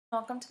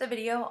Welcome to the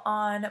video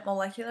on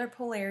molecular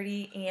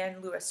polarity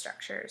and Lewis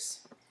structures.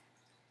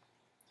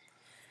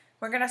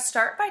 We're going to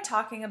start by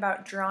talking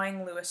about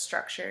drawing Lewis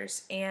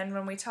structures, and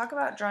when we talk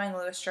about drawing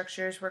Lewis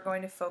structures, we're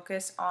going to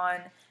focus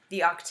on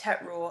the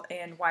Octet Rule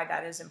and why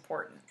that is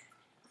important.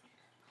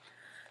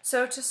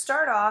 So to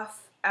start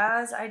off,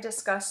 as I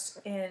discussed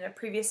in a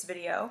previous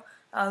video,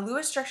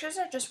 Lewis structures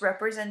are just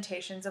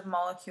representations of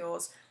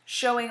molecules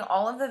showing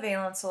all of the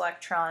valence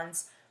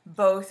electrons,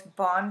 both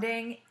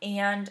bonding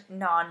and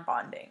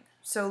non-bonding.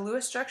 So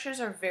Lewis structures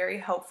are very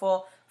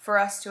helpful for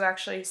us to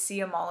actually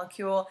see a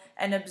molecule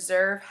and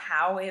observe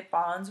how it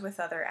bonds with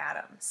other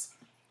atoms.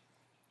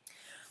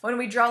 When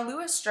we draw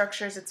Lewis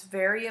structures, it's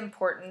very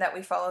important that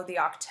we follow the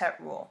Octet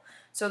Rule.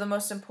 So the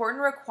most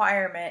important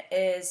requirement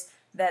is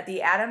that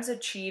the atoms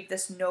achieve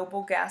this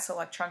noble gas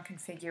electron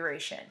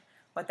configuration.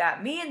 What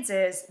that means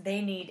is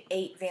they need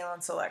 8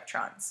 valence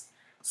electrons.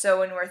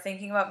 So when we're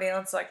thinking about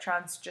valence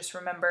electrons, just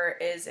remember,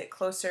 is it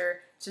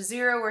closer to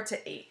 0 or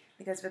to 8?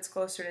 Because if it's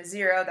closer to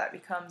 0, that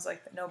becomes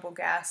like the noble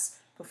gas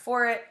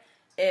before it.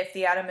 If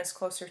the atom is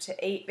closer to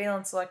 8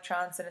 valence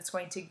electrons, then it's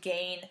going to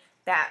gain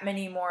that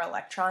many more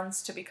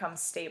electrons to become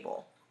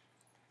stable.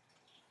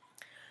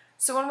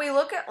 So when we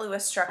look at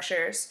Lewis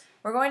structures,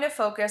 we're going to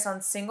focus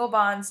on single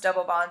bonds,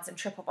 double bonds, and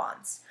triple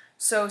bonds.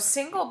 So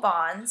single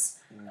bonds,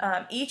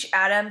 each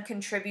atom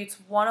contributes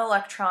 1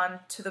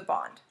 electron to the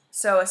bond.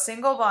 So a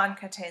single bond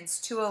contains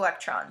 2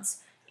 electrons.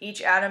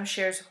 Each atom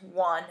shares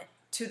 1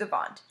 to the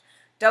bond.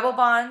 Double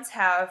bonds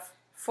have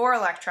 4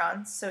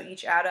 electrons, so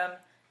each atom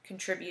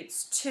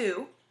contributes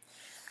 2.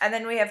 And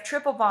then we have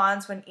triple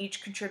bonds when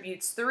each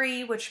contributes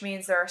 3, which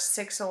means there are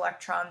 6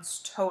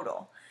 electrons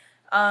total.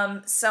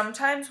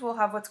 Sometimes we'll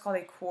have what's called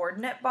a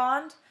coordinate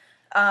bond.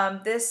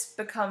 This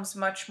becomes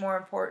much more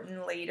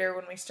important later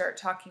when we start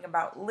talking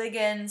about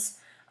ligands.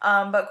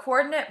 But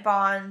coordinate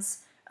bonds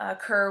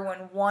occur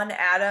when one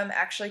atom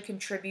actually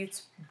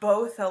contributes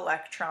both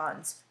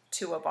electrons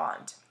to a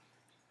bond.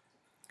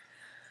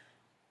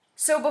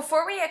 So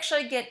before we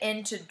actually get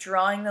into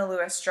drawing the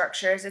Lewis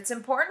structures, it's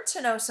important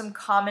to know some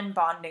common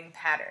bonding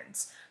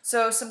patterns.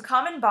 So some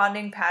common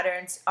bonding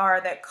patterns are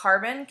that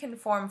carbon can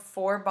form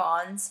 4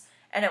 bonds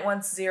and it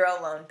wants 0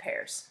 lone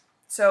pairs.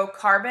 So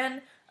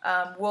carbon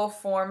will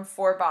form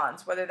 4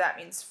 bonds, whether that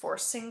means 4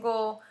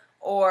 single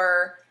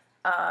or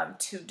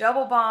 2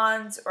 double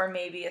bonds, or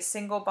maybe a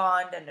single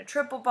bond and a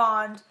triple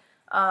bond,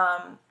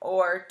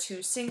 or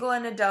 2 single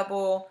and a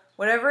double.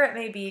 Whatever it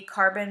may be,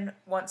 carbon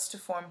wants to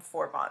form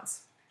 4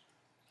 bonds.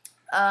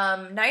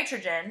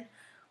 Nitrogen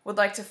would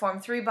like to form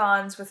 3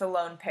 bonds with a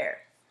lone pair.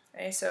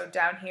 Okay, so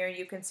down here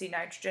you can see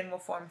nitrogen will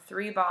form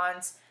 3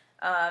 bonds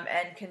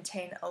and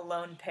contain a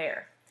lone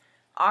pair.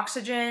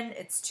 Oxygen,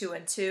 it's 2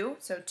 and 2,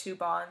 so 2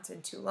 bonds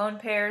and 2 lone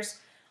pairs.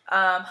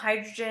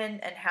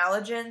 Hydrogen and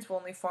halogens will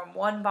only form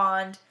 1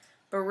 bond.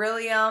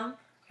 Beryllium,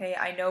 okay,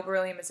 I know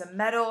beryllium is a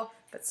metal,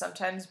 but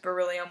sometimes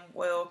beryllium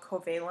will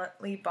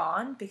covalently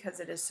bond because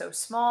it is so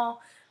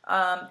small.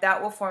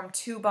 That will form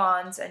 2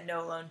 bonds and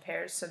no lone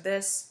pairs. So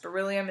this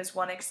beryllium is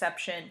one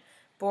exception.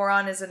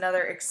 Boron is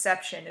another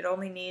exception. It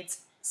only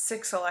needs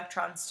 6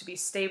 electrons to be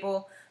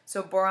stable.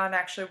 So boron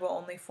actually will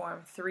only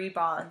form 3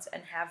 bonds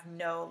and have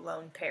no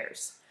lone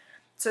pairs.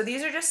 So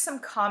these are just some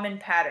common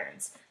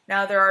patterns.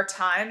 Now there are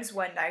times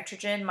when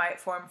nitrogen might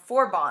form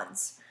 4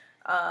 bonds,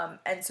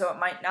 and so it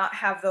might not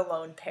have the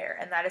lone pair,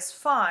 and that is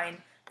fine.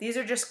 These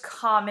are just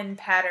common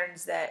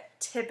patterns that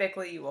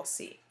typically you will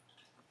see.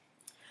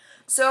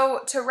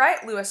 So to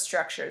write Lewis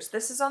structures,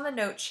 this is on the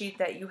note sheet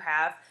that you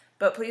have,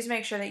 but please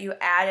make sure that you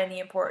add any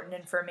important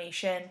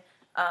information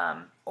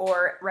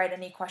or write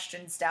any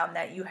questions down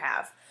that you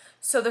have.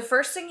 So the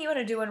first thing you want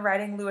to do when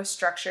writing Lewis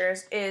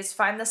structures is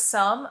find the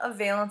sum of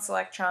valence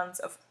electrons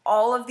of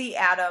all of the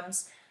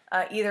atoms,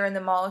 either in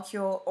the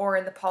molecule or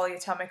in the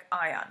polyatomic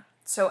ion.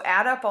 So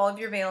add up all of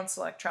your valence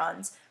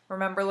electrons.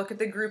 Remember, look at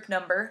the group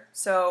number.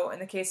 So in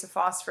the case of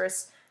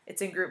phosphorus,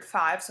 it's in group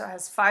 5, so it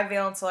has 5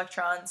 valence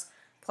electrons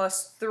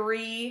plus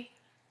 3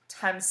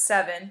 times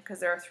 7, because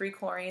there are 3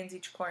 chlorines.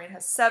 Each chlorine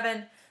has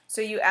 7.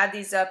 So you add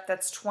these up,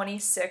 that's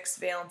 26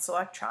 valence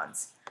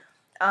electrons.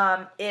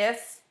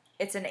 If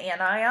it's an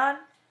anion,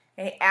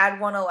 okay, add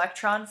 1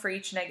 electron for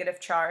each negative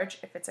charge.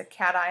 If it's a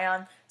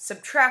cation,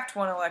 subtract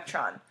 1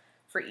 electron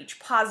for each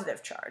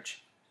positive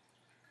charge.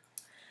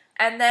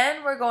 And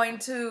then we're going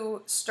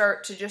to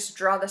start to just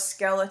draw the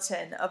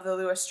skeleton of the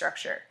Lewis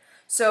structure.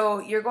 So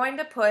you're going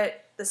to put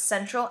the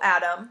central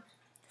atom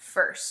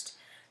first.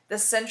 The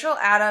central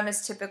atom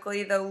is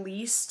typically the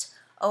least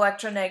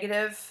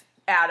electronegative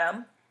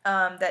atom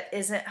that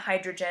isn't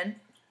hydrogen.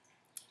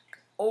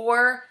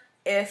 Or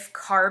if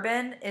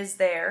carbon is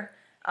there,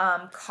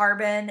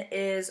 carbon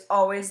is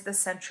always the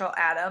central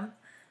atom.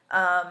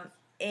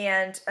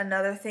 And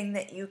another thing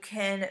that you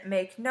can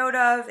make note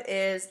of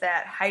is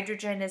that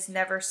hydrogen is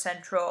never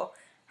central.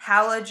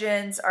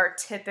 Halogens are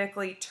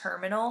typically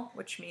terminal,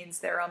 which means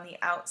they're on the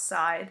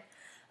outside.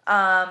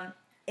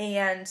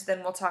 And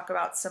then we'll talk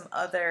about some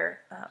other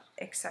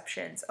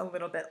exceptions a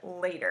little bit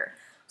later.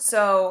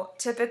 So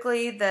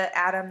typically the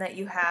atom that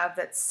you have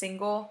that's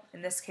single,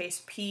 in this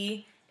case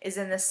P, is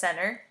in the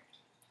center.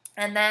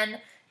 And then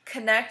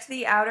connect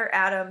the outer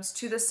atoms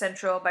to the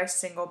central by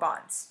single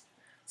bonds.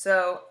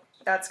 So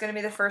that's going to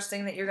be the first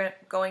thing that you're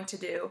going to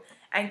do.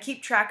 And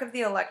keep track of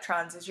the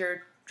electrons as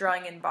you're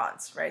drawing in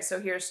bonds, right? So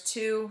here's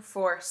 2,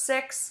 4,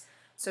 6.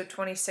 So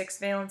 26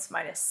 valence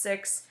minus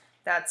 6,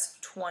 that's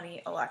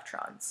 20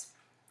 electrons.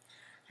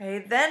 Okay,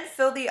 then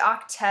fill the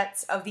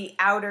octets of the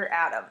outer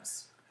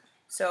atoms.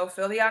 So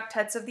fill the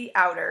octets of the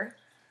outer.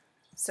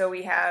 So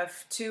we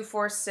have 2,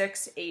 4,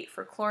 6, 8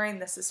 for chlorine.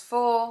 This is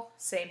full.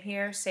 Same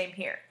here, same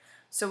here.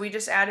 So we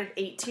just added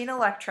 18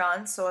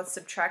 electrons, so let's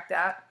subtract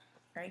that,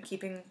 right?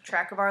 Keeping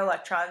track of our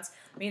electrons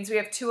means we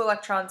have 2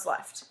 electrons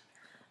left.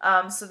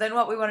 So then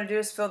what we want to do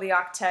is fill the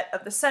octet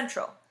of the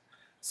central.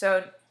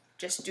 So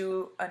just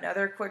do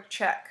another quick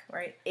check,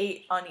 right?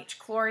 8 on each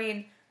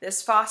chlorine.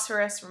 This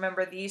phosphorus,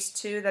 remember these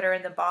 2 that are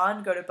in the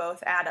bond go to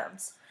both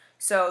atoms.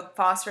 So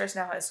phosphorus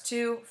now has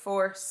 2,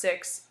 4,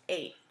 6,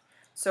 8.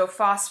 So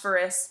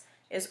phosphorus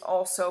is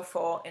also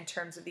full in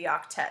terms of the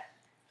octet.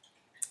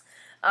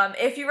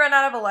 If you run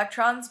out of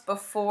electrons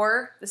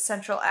before the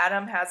central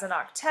atom has an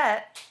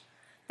octet,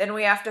 then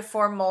we have to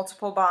form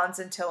multiple bonds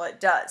until it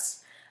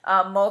does.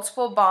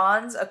 Multiple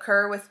bonds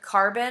occur with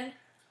carbon,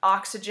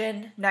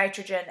 oxygen,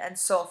 nitrogen, and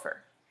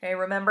sulfur. Okay,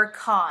 remember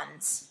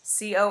cons,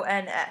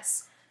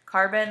 C-O-N-S.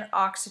 Carbon,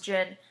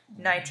 oxygen,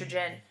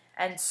 nitrogen,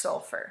 and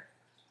sulfur.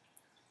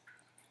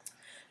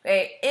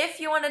 Okay, if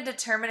you want to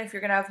determine if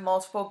you're going to have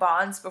multiple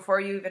bonds before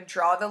you even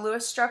draw the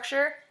Lewis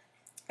structure,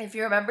 if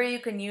you remember, you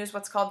can use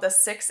what's called the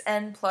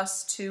 6n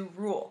plus 2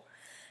 rule.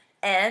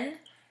 N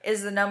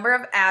is the number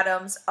of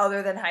atoms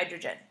other than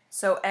hydrogen.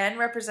 So N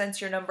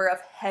represents your number of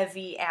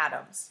heavy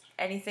atoms,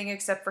 anything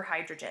except for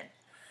hydrogen.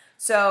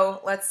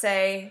 So let's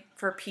say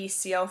for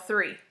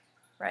PCl3,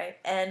 right,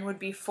 N would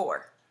be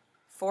 4.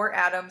 4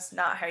 atoms,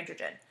 not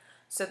hydrogen.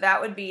 So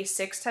that would be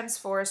 6 times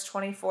 4 is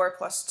 24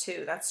 plus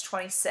 2, that's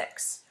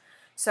 26.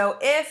 So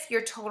if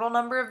your total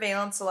number of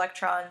valence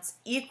electrons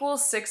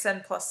equals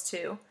 6n plus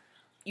 2,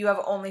 you have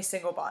only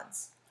single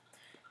bonds.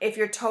 If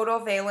your total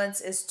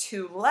valence is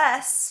 2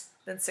 less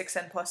than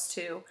 6n plus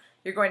 2,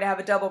 you're going to have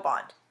a double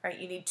bond, right?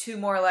 You need 2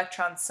 more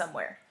electrons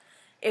somewhere.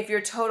 If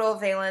your total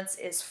valence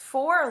is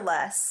 4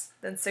 less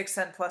than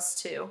 6n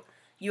plus 2,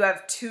 you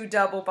have 2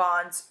 double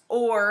bonds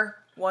or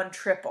 1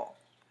 triple.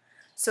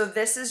 So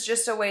this is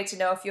just a way to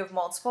know if you have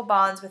multiple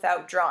bonds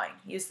without drawing.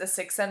 Use the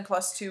 6n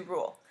plus 2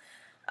 rule.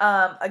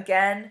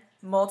 Again,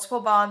 multiple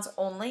bonds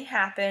only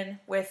happen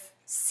with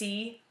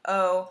C,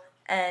 O,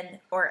 N,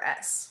 or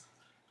S.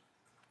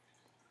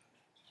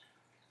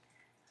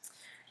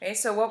 Okay,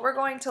 so what we're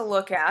going to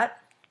look at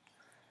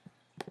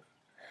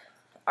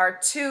are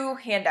 2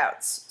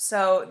 handouts.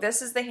 So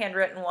this is the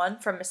handwritten one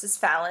from Mrs.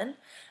 Fallon.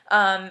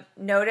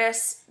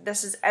 Notice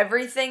this is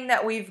everything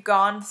that we've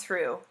gone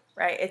through,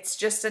 right? It's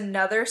just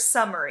another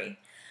summary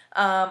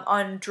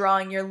on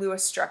drawing your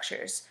Lewis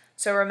structures.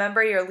 So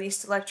remember, your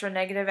least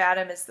electronegative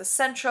atom is the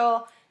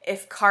central.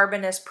 If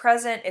carbon is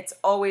present, it's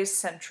always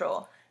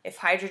central. If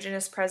hydrogen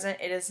is present,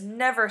 it is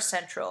never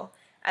central.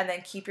 And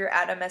then keep your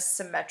atom as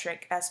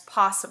symmetric as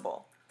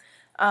possible.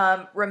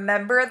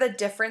 Remember the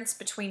difference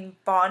between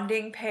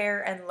bonding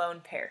pair and lone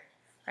pair.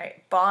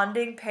 Right?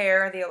 Bonding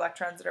pair are the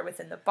electrons that are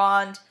within the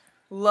bond.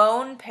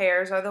 Lone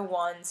pairs are the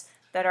ones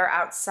that are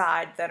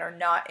outside, that are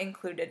not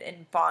included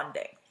in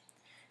bonding.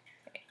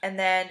 And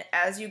then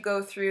as you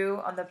go through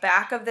on the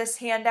back of this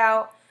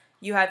handout,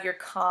 you have your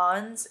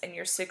cons and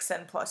your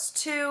 6n plus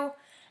 2,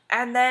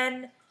 and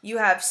then you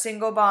have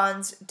single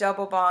bonds,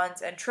 double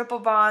bonds, and triple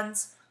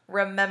bonds.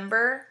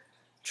 Remember,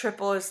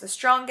 triple is the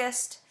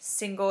strongest,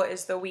 single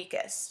is the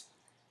weakest.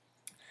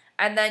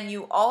 And then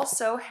you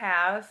also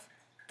have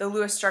the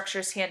Lewis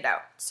structures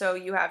handout. So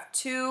you have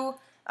 2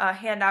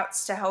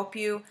 handouts to help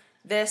you.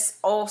 This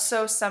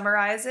also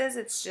summarizes,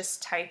 it's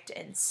just typed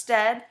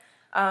instead.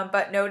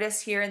 But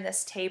notice here in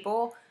this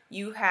table,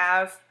 you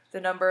have the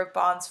number of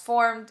bonds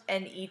formed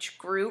in each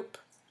group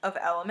of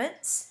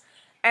elements.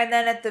 And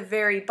then at the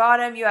very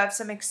bottom, you have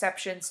some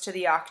exceptions to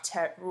the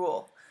octet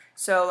rule.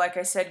 So like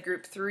I said,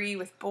 group 3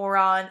 with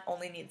boron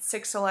only needs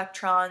 6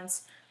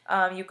 electrons.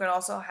 You can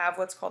also have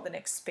what's called an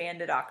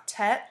expanded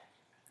octet.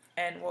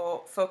 And we'll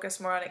focus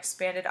more on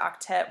expanded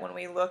octet when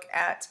we look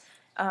at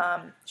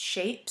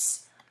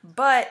shapes.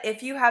 But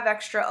if you have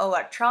extra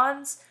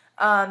electrons,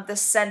 the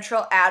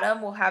central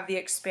atom will have the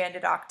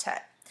expanded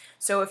octet.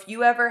 So if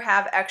you ever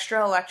have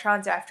extra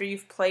electrons after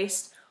you've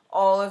placed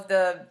all of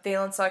the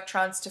valence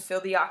electrons to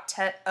fill the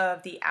octet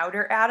of the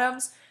outer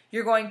atoms,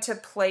 you're going to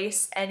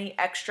place any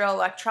extra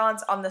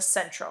electrons on the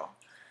central.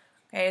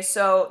 Okay,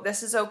 so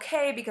this is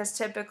okay because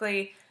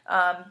typically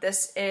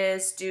this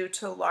is due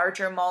to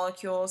larger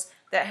molecules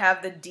that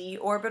have the d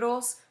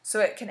orbitals, so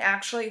it can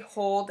actually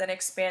hold an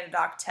expanded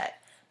octet.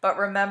 But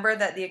remember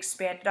that the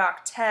expanded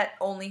octet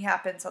only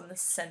happens on the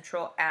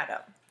central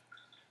atom.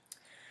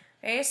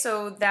 Okay,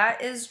 so that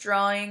is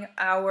drawing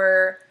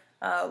our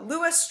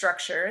Lewis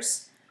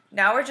structures.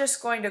 Now we're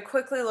just going to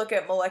quickly look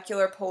at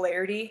molecular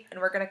polarity,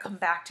 and we're going to come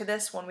back to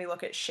this when we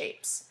look at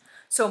shapes.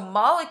 So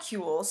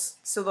molecules,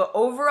 so the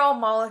overall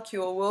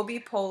molecule will be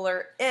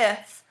polar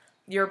if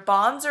your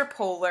bonds are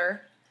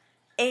polar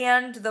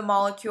and the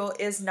molecule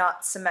is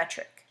not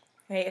symmetric.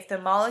 Okay, if the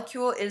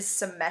molecule is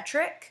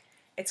symmetric,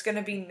 it's going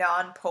to be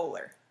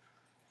nonpolar.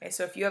 Okay,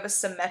 so if you have a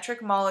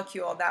symmetric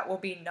molecule, that will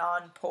be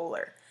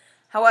nonpolar.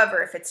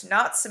 However, if it's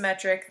not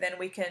symmetric, then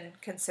we can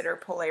consider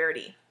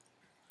polarity.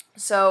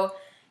 So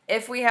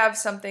if we have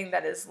something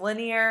that is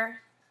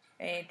linear,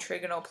 a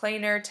trigonal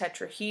planar,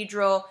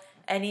 tetrahedral,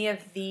 any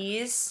of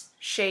these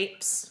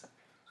shapes,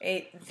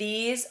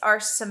 these are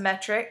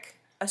symmetric,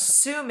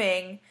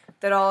 assuming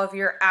that all of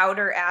your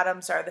outer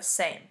atoms are the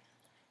same.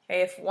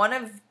 Okay, if one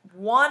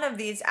of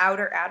these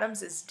outer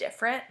atoms is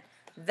different,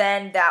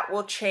 then that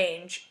will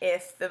change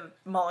if the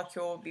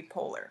molecule will be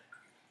polar.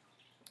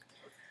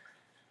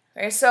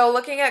 Okay, so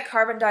looking at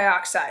carbon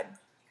dioxide,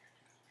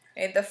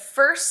 okay, the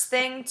first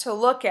thing to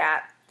look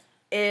at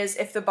is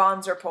if the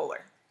bonds are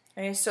polar.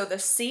 Okay, so the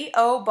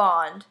CO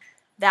bond,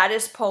 that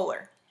is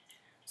polar.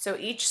 So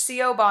each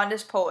CO bond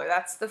is polar.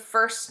 That's the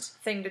first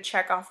thing to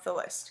check off the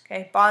list.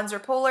 Okay, bonds are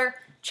polar,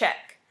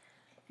 check.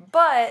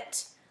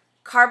 But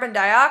carbon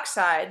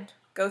dioxide,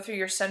 go through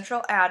your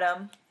central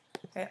atom,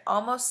 okay,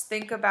 almost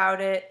think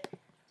about it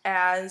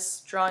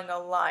as drawing a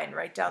line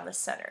right down the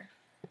center.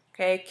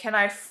 Okay, can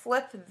I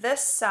flip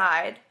this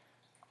side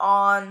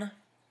on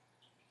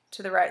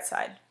to the right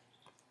side?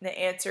 And the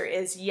answer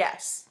is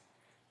yes.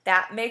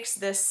 That makes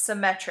this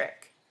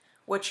symmetric,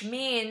 which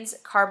means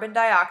carbon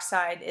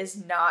dioxide is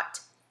not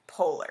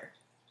polar.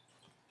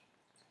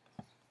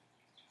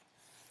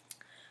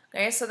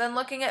 Okay, so then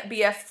looking at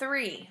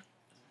BF3.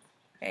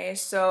 Okay,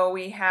 so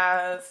we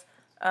have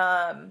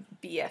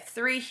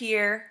BF3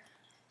 here.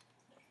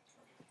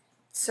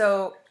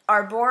 So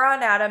our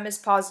boron atom is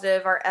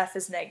positive, our F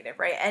is negative,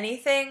 right?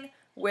 Anything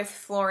with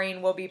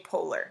fluorine will be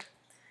polar.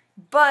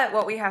 But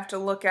what we have to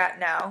look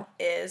at now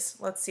is,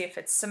 let's see if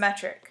it's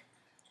symmetric.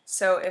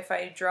 So if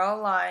I draw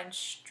a line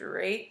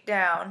straight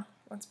down,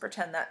 let's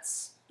pretend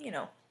that's,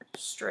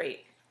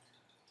 straight.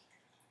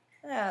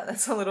 Yeah,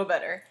 that's a little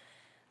better.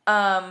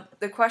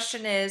 The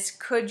question is,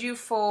 could you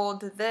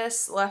fold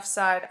this left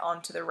side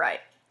onto the right?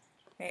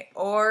 Okay,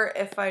 or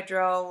if I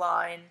draw a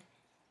line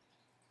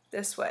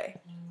this way,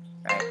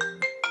 right?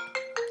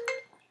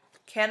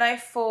 Can I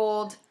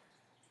fold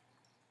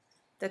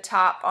the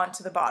top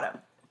onto the bottom?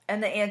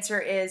 And the answer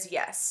is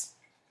yes.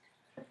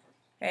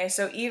 Okay,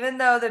 so even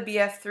though the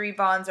BF3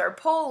 bonds are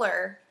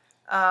polar,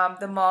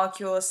 the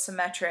molecule is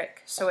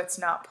symmetric, so it's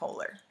not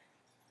polar.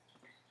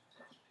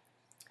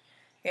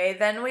 Okay,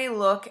 then we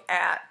look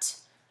at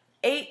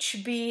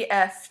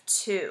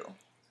HBF2.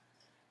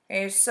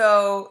 Okay,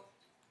 so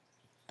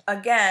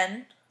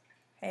again,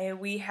 okay,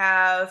 we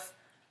have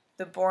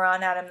the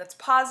boron atom that's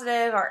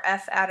positive, our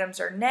F atoms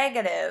are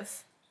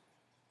negative,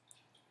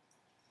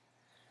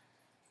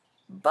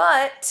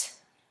 but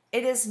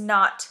it is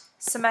not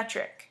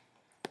symmetric.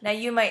 Now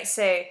you might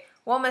say,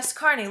 well, Miss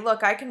Carney,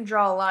 look, I can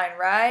draw a line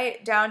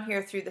right down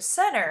here through the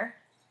center,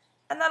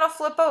 and that'll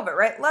flip over,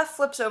 right? Left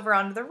flips over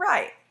onto the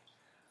right.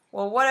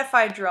 Well, what if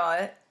I draw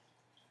it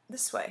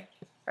this way,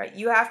 right?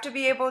 You have to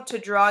be able to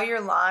draw your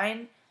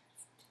line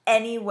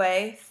any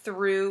way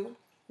through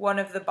one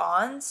of the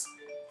bonds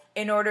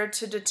in order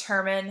to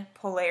determine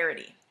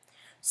polarity.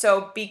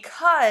 So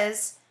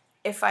because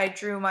if I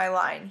drew my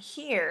line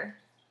here,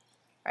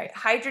 right,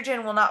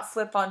 hydrogen will not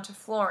flip onto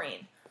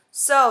fluorine.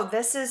 So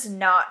this is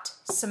not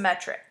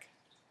symmetric,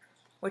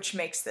 which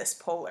makes this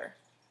polar.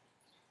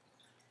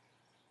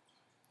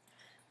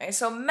 Okay,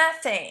 so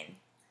methane.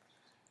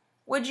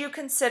 Would you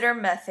consider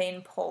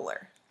methane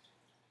polar?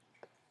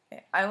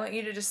 Okay, I want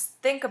you to just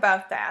think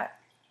about that.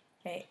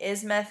 Okay,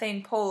 is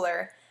methane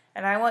polar?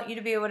 And I want you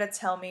to be able to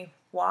tell me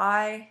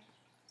why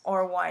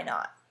or why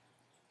not.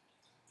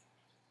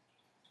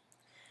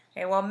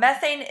 Okay, well,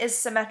 methane is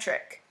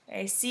symmetric.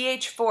 Okay,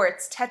 CH4,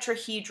 it's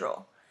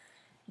tetrahedral.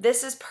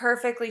 This is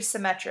perfectly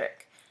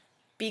symmetric.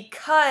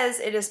 Because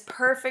it is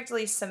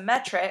perfectly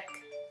symmetric,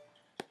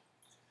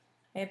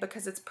 okay,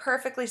 because it's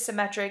perfectly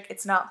symmetric,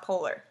 it's not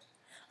polar.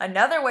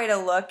 Another way to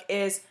look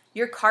is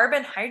your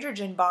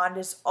carbon-hydrogen bond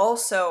is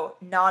also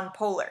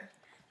nonpolar.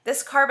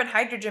 This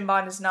carbon-hydrogen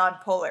bond is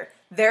nonpolar.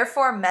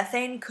 Therefore,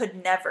 methane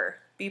could never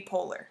be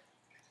polar.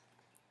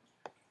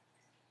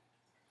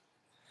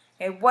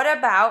 Okay, what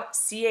about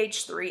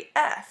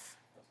CH3F?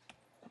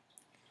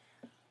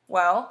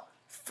 Well,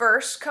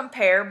 first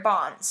compare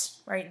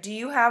bonds, right? Do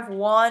you have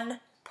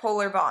one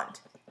polar bond?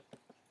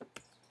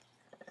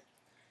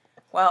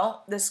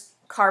 Well, this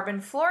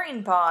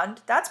carbon-fluorine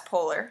bond, that's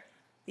polar.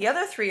 The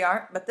other three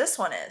aren't, but this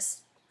one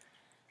is.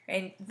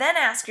 And then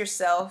ask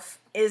yourself,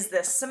 is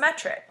this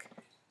symmetric?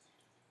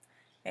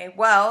 Okay,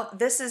 well,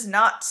 this is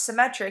not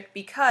symmetric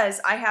because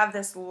I have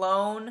this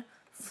lone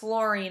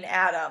fluorine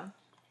atom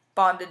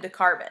bonded to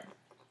carbon.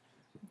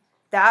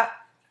 That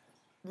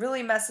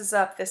really messes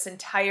up this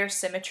entire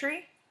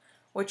symmetry,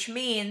 which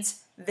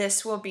means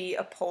this will be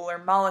a polar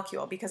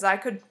molecule because I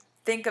could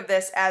think of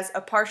this as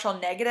a partial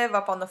negative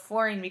up on the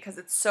fluorine because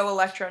it's so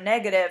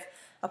electronegative,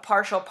 a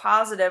partial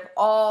positive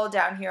all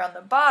down here on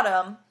the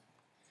bottom.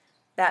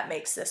 that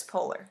makes this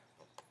polar.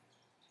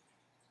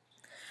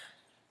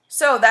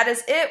 So that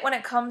is it when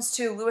it comes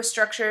to Lewis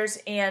structures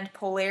and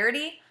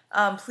polarity.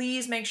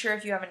 Please make sure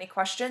if you have any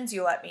questions,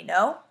 you let me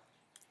know.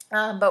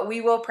 But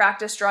we will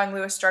practice drawing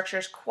Lewis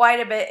structures quite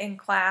a bit in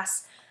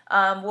class.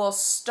 We'll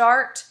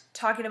start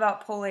talking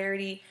about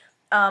polarity,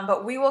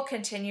 but we will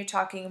continue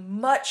talking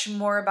much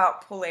more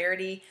about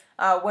polarity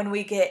when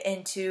we get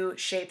into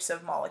shapes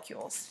of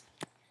molecules.